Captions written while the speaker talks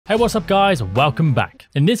Hey, what's up guys? Welcome back.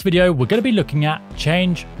 In this video, we're going to be looking at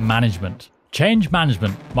change management. Change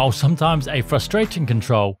management, while sometimes a frustrating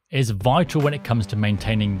control, is vital when it comes to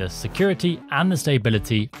maintaining the security and the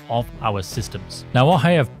stability of our systems. Now,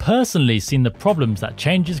 I have personally seen the problems that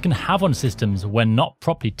changes can have on systems when not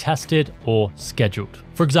properly tested or scheduled.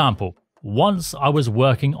 For example, once I was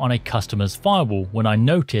working on a customer's firewall when I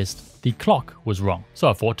noticed the clock was wrong. So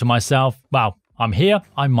I thought to myself, wow, I'm here,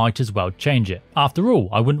 I might as well change it. After all,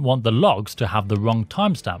 I wouldn't want the logs to have the wrong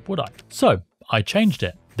timestamp, would I? So I changed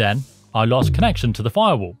it. Then I lost connection to the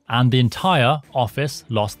firewall and the entire office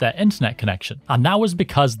lost their internet connection. And that was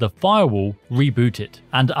because the firewall rebooted.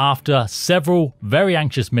 And after several very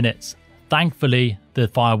anxious minutes, thankfully the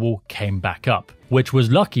firewall came back up, which was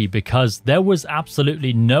lucky because there was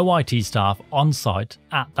absolutely no IT staff on site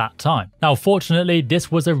at that time. Now, fortunately, this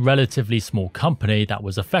was a relatively small company that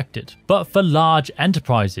was affected. But for large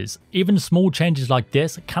enterprises, even small changes like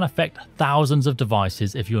this can affect thousands of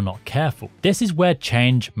devices if you're not careful. This is where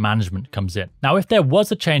change management comes in. Now, if there was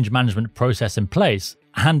a change management process in place,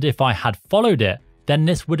 and if I had followed it, then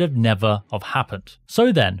this would have never have happened.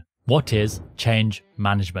 So then, what is change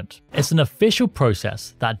management? It's an official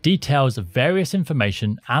process that details various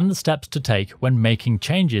information and the steps to take when making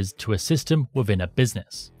changes to a system within a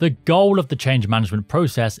business. The goal of the change management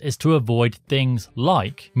process is to avoid things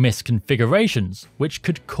like misconfigurations, which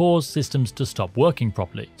could cause systems to stop working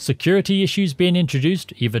properly, security issues being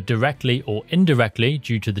introduced either directly or indirectly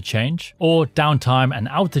due to the change, or downtime and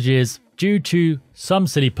outages due to some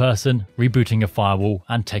silly person rebooting a firewall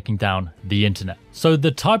and taking down the internet. So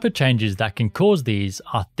the type of changes that can cause these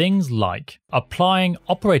are things like applying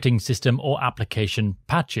operating system or application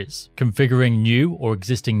patches, configuring new or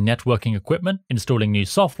existing networking equipment, installing new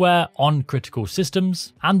software on critical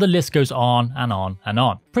systems, and the list goes on and on and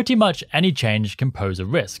on. Pretty much any change can pose a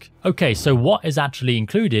risk. Okay, so what is actually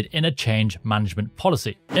included in a change management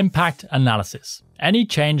policy? Impact analysis. Any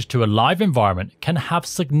change to a live environment can have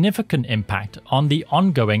significant impact on the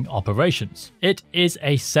ongoing operations. It is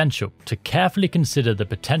essential to carefully consider the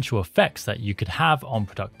potential effects that you could have on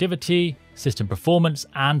productivity, system performance,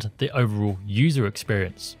 and the overall user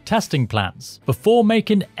experience. Testing plans. Before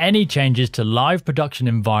making any changes to live production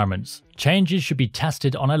environments, changes should be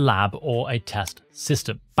tested on a lab or a test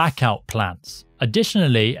system. Backout plans.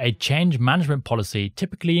 Additionally, a change management policy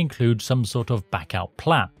typically includes some sort of backout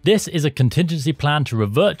plan. This is a contingency plan to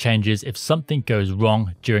revert changes if something goes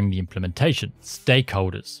wrong during the implementation.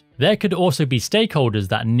 Stakeholders. There could also be stakeholders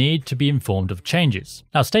that need to be informed of changes.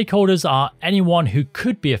 Now, stakeholders are anyone who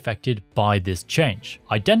could be affected by this change.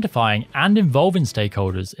 Identifying and involving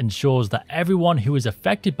stakeholders ensures that everyone who is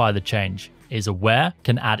affected by the change is aware,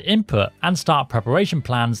 can add input, and start preparation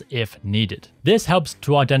plans if needed. This helps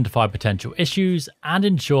to identify potential issues and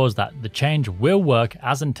ensures that the change will work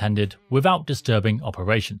as intended without disturbing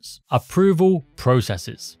operations. Approval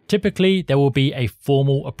processes. Typically, there will be a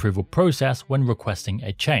formal approval process when requesting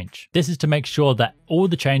a change. This is to make sure that all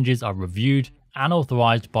the changes are reviewed and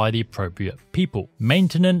authorized by the appropriate people.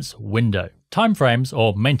 Maintenance window. Timeframes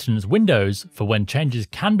or maintenance windows for when changes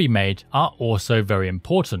can be made are also very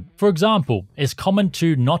important. For example, it's common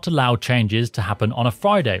to not allow changes to happen on a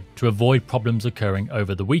Friday to avoid problems occurring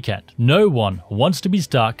over the weekend. No one wants to be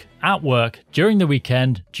stuck at work during the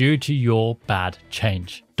weekend due to your bad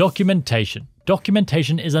change. Documentation.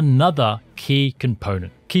 Documentation is another key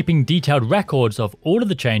component. Keeping detailed records of all of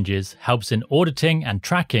the changes helps in auditing and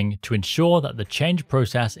tracking to ensure that the change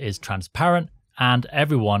process is transparent and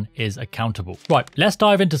everyone is accountable. Right, let's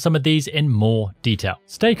dive into some of these in more detail.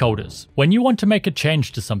 Stakeholders. When you want to make a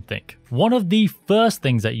change to something, one of the first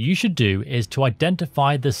things that you should do is to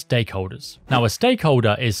identify the stakeholders. Now, a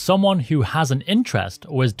stakeholder is someone who has an interest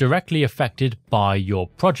or is directly affected by your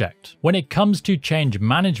project. When it comes to change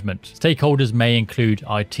management, stakeholders may include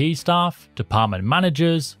IT staff, department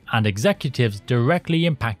managers, and executives directly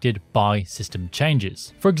impacted by system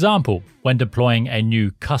changes. For example, when deploying a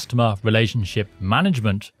new customer relationship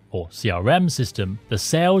management or CRM system, the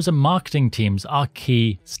sales and marketing teams are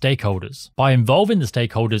key stakeholders. By involving the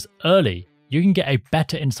stakeholders early, you can get a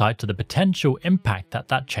better insight to the potential impact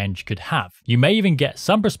that change could have. You may even get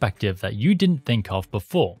some perspective that you didn't think of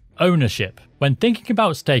before. Ownership. When thinking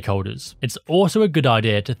about stakeholders, it's also a good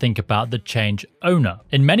idea to think about the change owner.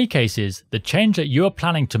 In many cases, the change that you are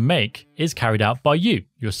planning to make is carried out by you,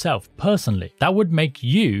 yourself, personally. That would make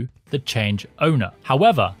you the change owner.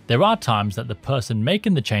 However, there are times that the person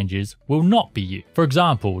making the changes will not be you. For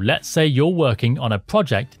example, let's say you're working on a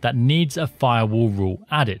project that needs a firewall rule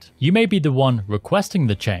added. You may be the one requesting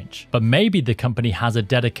the change, but maybe the company has a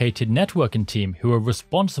dedicated networking team who are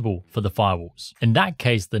responsible for the firewalls. In that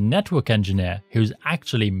case, the network engineer who's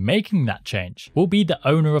actually making that change will be the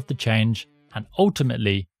owner of the change and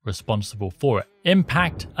ultimately responsible for it.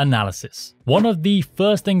 Impact analysis. One of the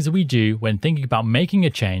first things we do when thinking about making a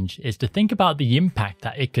change is to think about the impact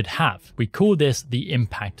that it could have. We call this the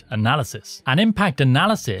impact analysis. An impact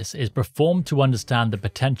analysis is performed to understand the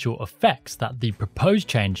potential effects that the proposed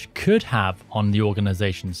change could have on the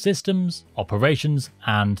organization's systems, operations,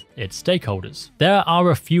 and its stakeholders. There are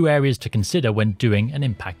a few areas to consider when doing an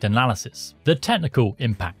impact analysis. The technical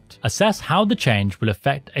impact. Assess how the change will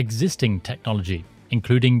affect existing technology,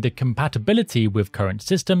 including the compatibility with current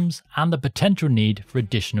systems and the potential need for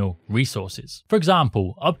additional resources. For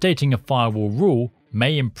example, updating a firewall rule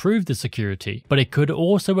may improve the security, but it could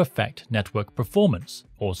also affect network performance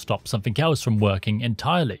or stop something else from working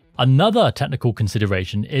entirely. Another technical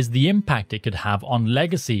consideration is the impact it could have on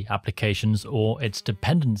legacy applications or its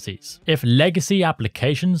dependencies. If legacy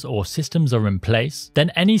applications or systems are in place,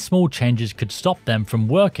 then any small changes could stop them from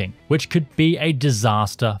working, which could be a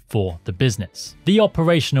disaster for the business. The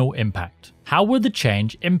operational impact. How will the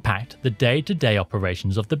change impact the day-to-day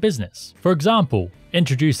operations of the business? For example,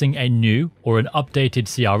 introducing a new or an updated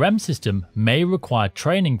CRM system may require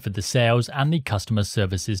training for the sales and the customer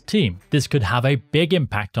services team. This could have a big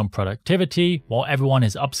impact on productivity while everyone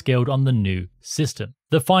is upskilled on the new system.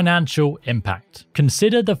 The financial impact.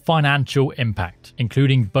 Consider the financial impact,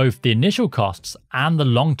 including both the initial costs and the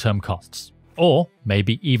long-term costs, or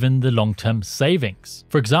maybe even the long-term savings.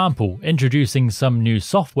 For example, introducing some new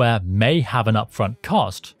software may have an upfront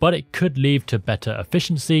cost, but it could lead to better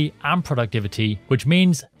efficiency and productivity, which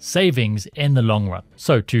means savings in the long run.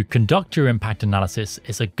 So to conduct your impact analysis,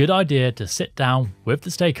 it's a good idea to sit down with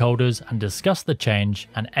the stakeholders and discuss the change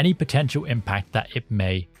and any potential impact that it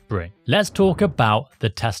may bring. Let's talk about the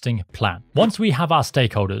testing plan. Once we have our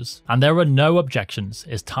stakeholders and there are no objections,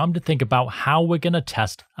 it's time to think about how we're going to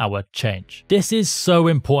test our change. This is so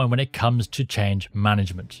important when it comes to change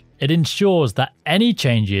management. It ensures that any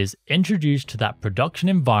changes introduced to that production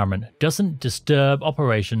environment doesn't disturb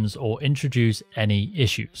operations or introduce any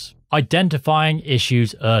issues. Identifying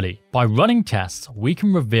issues early. By running tests, we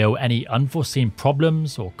can reveal any unforeseen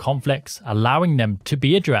problems or conflicts, allowing them to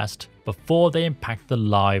be addressed before they impact the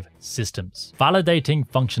live systems. Validating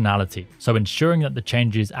functionality, so ensuring that the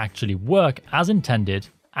changes actually work as intended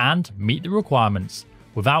and meet the requirements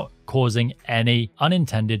without causing any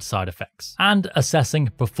unintended side effects. And assessing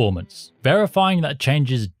performance, verifying that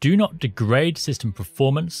changes do not degrade system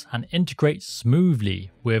performance and integrate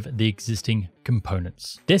smoothly with the existing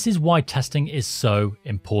components. This is why testing is so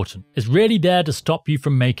important. It's really there to stop you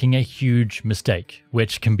from making a huge mistake,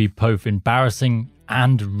 which can be both embarrassing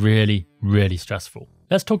and really stressful.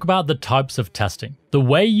 Let's talk about the types of testing. The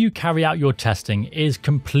way you carry out your testing is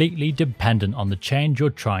completely dependent on the change you're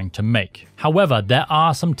trying to make. However, there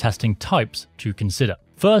are some testing types to consider.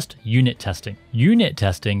 First, unit testing. Unit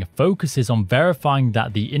testing focuses on verifying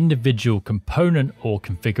that the individual component or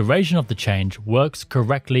configuration of the change works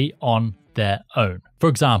correctly on their own. For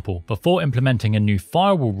example, before implementing a new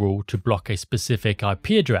firewall rule to block a specific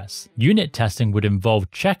IP address, unit testing would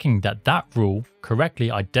involve checking that that rule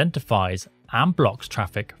correctly identifies and blocks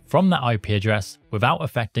traffic from that IP address without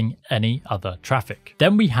affecting any other traffic.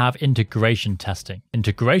 Then we have integration testing.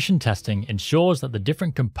 Integration testing ensures that the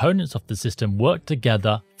different components of the system work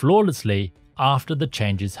together flawlessly after the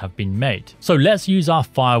changes have been made. So let's use our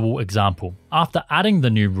firewall example. After adding the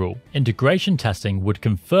new rule, integration testing would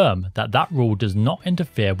confirm that that rule does not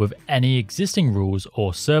interfere with any existing rules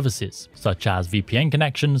or services, such as VPN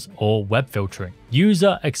connections or web filtering.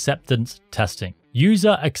 User acceptance testing.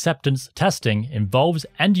 User acceptance testing involves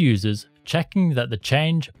end users checking that the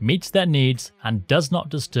change meets their needs and does not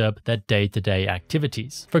disturb their day-to-day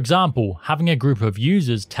activities. For example, having a group of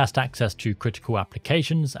users test access to critical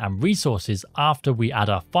applications and resources after we add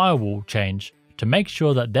our firewall change to make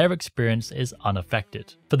sure that their experience is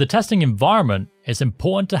unaffected. For the testing environment, it's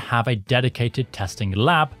important to have a dedicated testing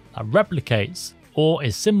lab that replicates or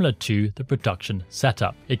is similar to the production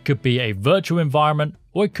setup. It could be a virtual environment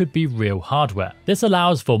or it could be real hardware. This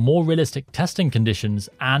allows for more realistic testing conditions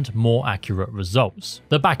and more accurate results.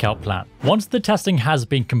 The backup plan. Once the testing has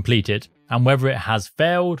been completed, and whether it has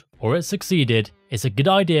failed or it succeeded, it's a good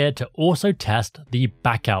idea to also test the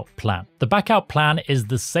backout plan. The backout plan is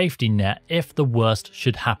the safety net if the worst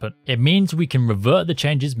should happen. It means we can revert the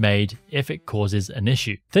changes made if it causes an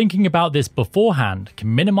issue. Thinking about this beforehand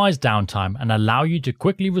can minimize downtime and allow you to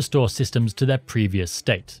quickly restore systems to their previous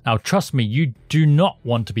state. Now, trust me, you do not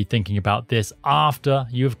want to be thinking about this after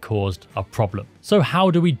you have caused a problem. So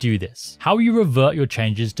how do we do this? How you revert your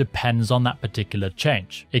changes depends on that particular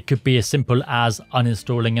change. It could be as simple as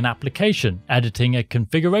uninstalling an application, editing a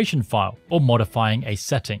configuration file, or modifying a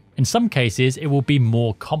setting. In some cases, it will be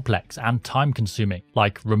more complex and time-consuming,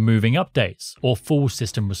 like removing updates or full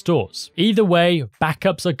system restores. Either way,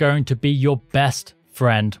 backups are going to be your best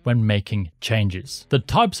friend when making changes. The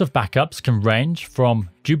types of backups can range from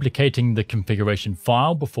duplicating the configuration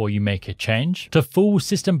file before you make a change to full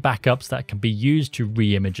system backups that can be used to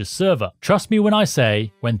re-image a server. Trust me when I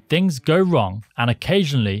say, when things go wrong, and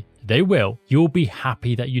occasionally they will, you'll be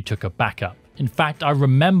happy that you took a backup. In fact, I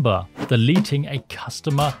remember deleting a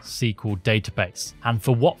customer SQL database, and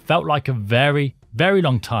for what felt like a very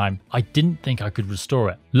long time, I didn't think I could restore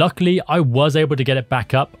it. Luckily, I was able to get it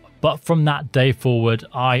back up, but from that day forward,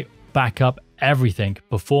 I back up everything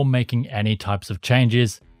before making any types of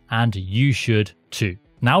changes, and you should too.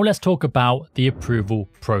 Now let's talk about the approval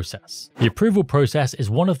process. The approval process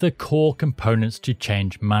is one of the core components to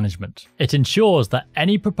change management. It ensures that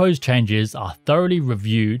any proposed changes are thoroughly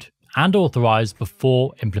reviewed and authorized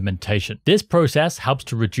before implementation. This process helps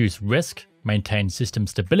to reduce risk, maintain system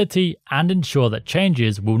stability, and ensure that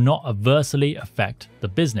changes will not adversely affect the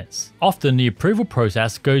business. Often, the approval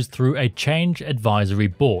process goes through a change advisory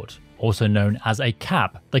board, also known as a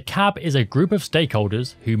CAB. The CAB is a group of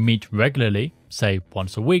stakeholders who meet regularly, say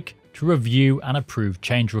once a week, to review and approve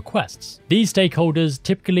change requests. These stakeholders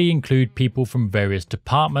typically include people from various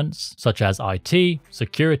departments, such as IT,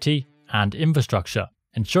 security, and infrastructure,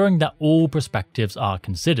 ensuring that all perspectives are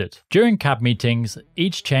considered. During CAB meetings,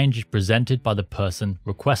 each change is presented by the person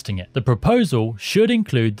requesting it. The proposal should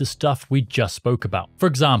include the stuff we just spoke about. For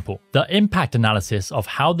example, the impact analysis of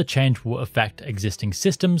how the change will affect existing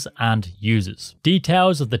systems and users,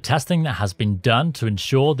 details of the testing that has been done to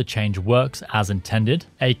ensure the change works as intended,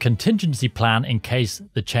 a contingency plan in case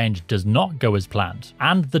the change does not go as planned,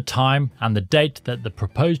 and the time and the date that the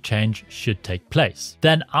proposed change should take place.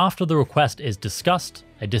 Then, after the request is discussed,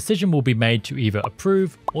 a decision will be made to either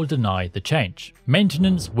approve or deny the change.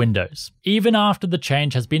 Maintenance windows. Even after the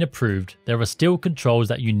change has been approved, there are still controls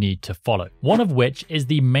that you need to follow, one of which is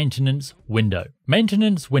the maintenance window.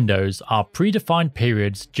 Maintenance windows are predefined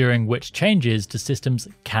periods during which changes to systems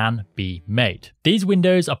can be made. These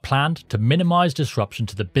windows are planned to minimize disruption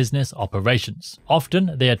to the business operations.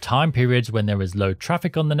 Often, they are time periods when there is low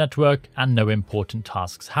traffic on the network and no important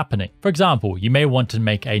tasks happening. For example, you may want to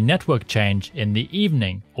make a network change in the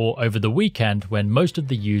evening or over the weekend when most of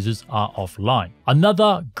the users are offline.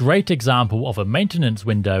 Another great example of a maintenance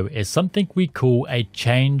window is something we call a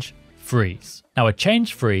change freeze. Now, a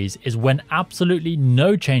change freeze is when absolutely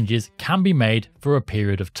no changes can be made for a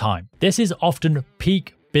period of time. This is often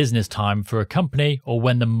peak business time for a company or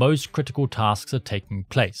when the most critical tasks are taking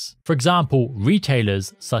place. For example,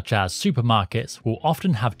 retailers such as supermarkets will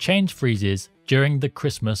often have change freezes during the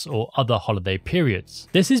Christmas or other holiday periods.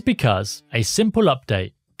 This is because a simple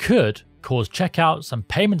update could cause checkouts and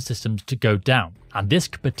payment systems to go down, and this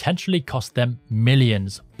could potentially cost them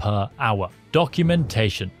millions per hour.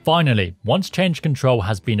 Documentation. Finally, once change control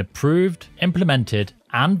has been approved, implemented,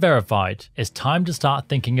 and verified, it's time to start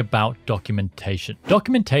thinking about documentation.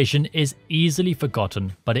 Documentation is easily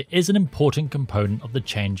forgotten, but it is an important component of the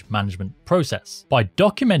change management process. By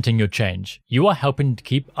documenting your change, you are helping to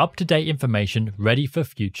keep up-to-date information ready for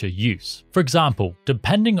future use. For example,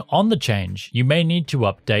 depending on the change, you may need to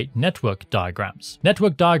update network diagrams.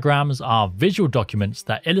 Network diagrams are visual documents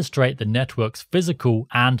that illustrate the network's physical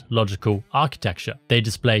and logical architecture. They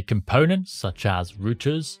display components such as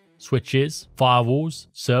routers, switches, firewalls,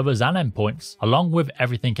 servers, and endpoints, along with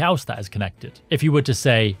everything else that is connected. If you were to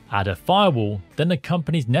say, add a firewall, then the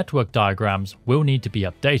company's network diagrams will need to be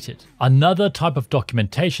updated. Another type of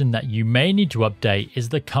documentation that you may need to update is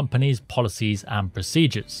the company's policies and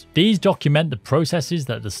procedures. These document the processes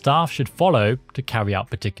that the staff should follow to carry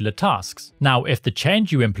out particular tasks. Now, if the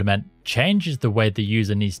change you implement changes the way the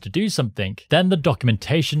user needs to do something, then the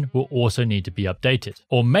documentation will also need to be updated.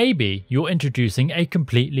 Or maybe you're introducing a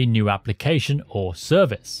completely new application or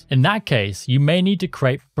service. In that case, you may need to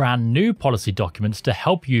create brand new policy documents to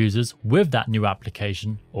help users with that new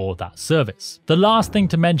application or that service. The last thing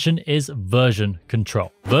to mention is version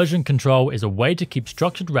control. Version control is a way to keep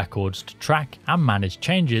structured records to track and manage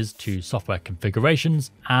changes to software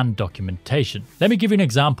configurations and documentation. Let me give you an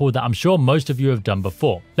example that I'm sure most of you have done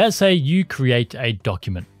before. Let's say you create a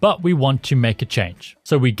document, but we want to make a change.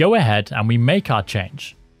 So we go ahead and we make our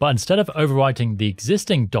change, but instead of overwriting the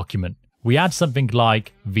existing document, we add something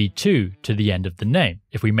like v2 to the end of the name.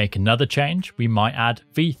 If we make another change, we might add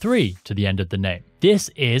v3 to the end of the name. This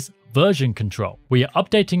is version control. We are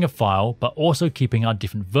updating a file, but also keeping our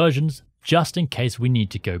different versions just in case we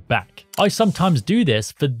need to go back. I sometimes do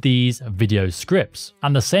this for these video scripts,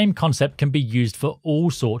 and the same concept can be used for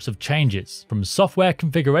all sorts of changes, from software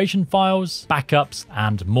configuration files, backups,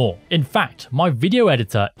 and more. In fact, my video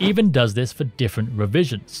editor even does this for different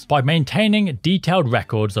revisions. By maintaining detailed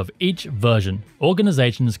records of each version,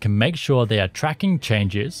 organizations can make sure they are tracking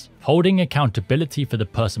changes, holding accountability for the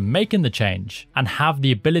person making the change, and have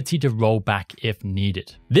the ability to roll back if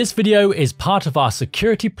needed. This video is part of our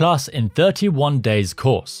Security Plus in 31 Days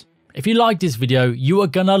course. If you like this video, you are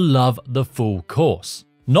gonna love the full course.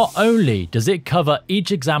 Not only does it cover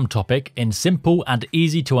each exam topic in simple and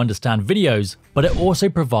easy to understand videos, but it also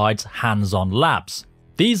provides hands-on labs.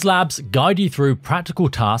 These labs guide you through practical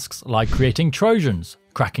tasks like creating Trojans,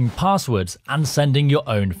 cracking passwords, and sending your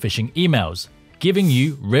own phishing emails, giving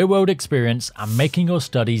you real-world experience and making your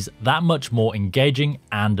studies that much more engaging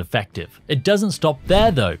and effective. It doesn't stop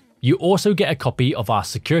there though. You also get a copy of our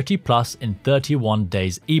Security Plus in 31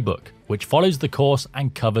 Days ebook, which follows the course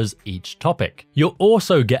and covers each topic. You'll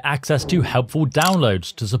also get access to helpful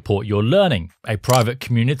downloads to support your learning, a private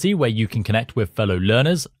community where you can connect with fellow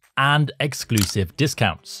learners, and exclusive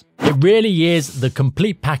discounts. It really is the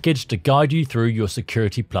complete package to guide you through your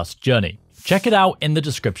Security Plus journey. Check it out in the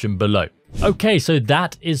description below. Okay, so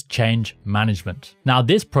that is change management. Now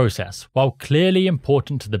this process, while clearly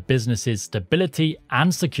important to the business's stability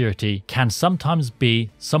and security, can sometimes be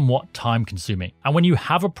somewhat time consuming. And when you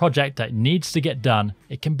have a project that needs to get done,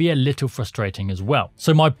 it can be a little frustrating as well.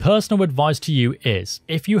 So my personal advice to you is,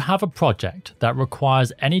 if you have a project that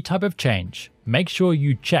requires any type of change, make sure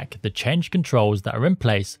you check the change controls that are in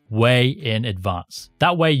place way in advance.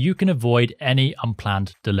 That way you can avoid any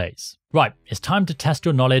unplanned delays. Right, it's time to test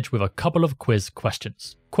your knowledge with a couple of quiz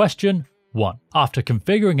questions. Question 1. After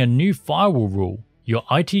configuring a new firewall rule, your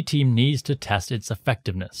IT team needs to test its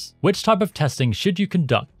effectiveness. Which type of testing should you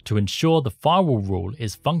conduct to ensure the firewall rule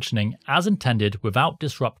is functioning as intended without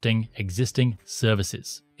disrupting existing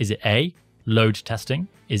services? Is it A, load testing?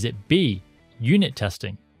 Is it B, unit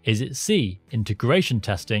testing? Is it C, integration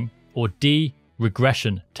testing? Or D,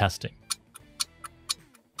 regression testing?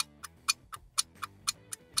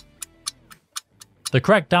 The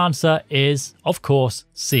correct answer is, of course,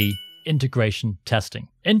 C, integration testing.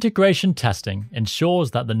 Integration testing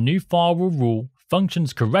ensures that the new firewall rule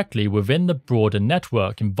functions correctly within the broader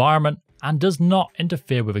network environment and does not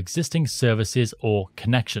interfere with existing services or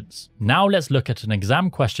connections. Now let's look at an exam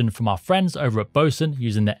question from our friends over at BOSON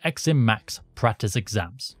using the XIM Max practice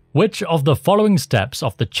exams. Which of the following steps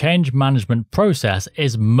of the change management process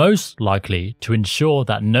is most likely to ensure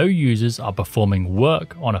that no users are performing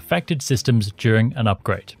work on affected systems during an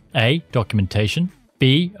upgrade? A, documentation,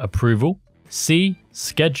 B, approval, C,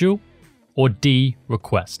 schedule, or D,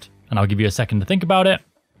 request? And I'll give you a second to think about it.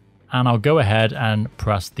 And I'll go ahead and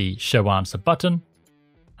press the show answer button.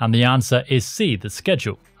 And the answer is C, the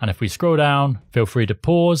schedule. And if we scroll down, feel free to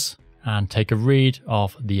pause and take a read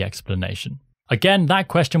of the explanation. Again, that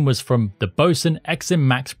question was from the BOSON XIM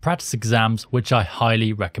Max practice exams, which I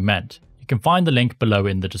highly recommend. You can find the link below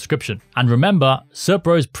in the description. And remember,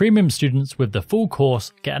 CertBro's premium students with the full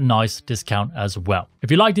course get a nice discount as well. If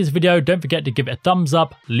you like this video, don't forget to give it a thumbs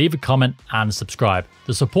up, leave a comment, and subscribe.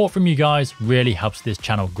 The support from you guys really helps this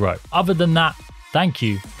channel grow. Other than that, thank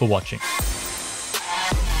you for watching.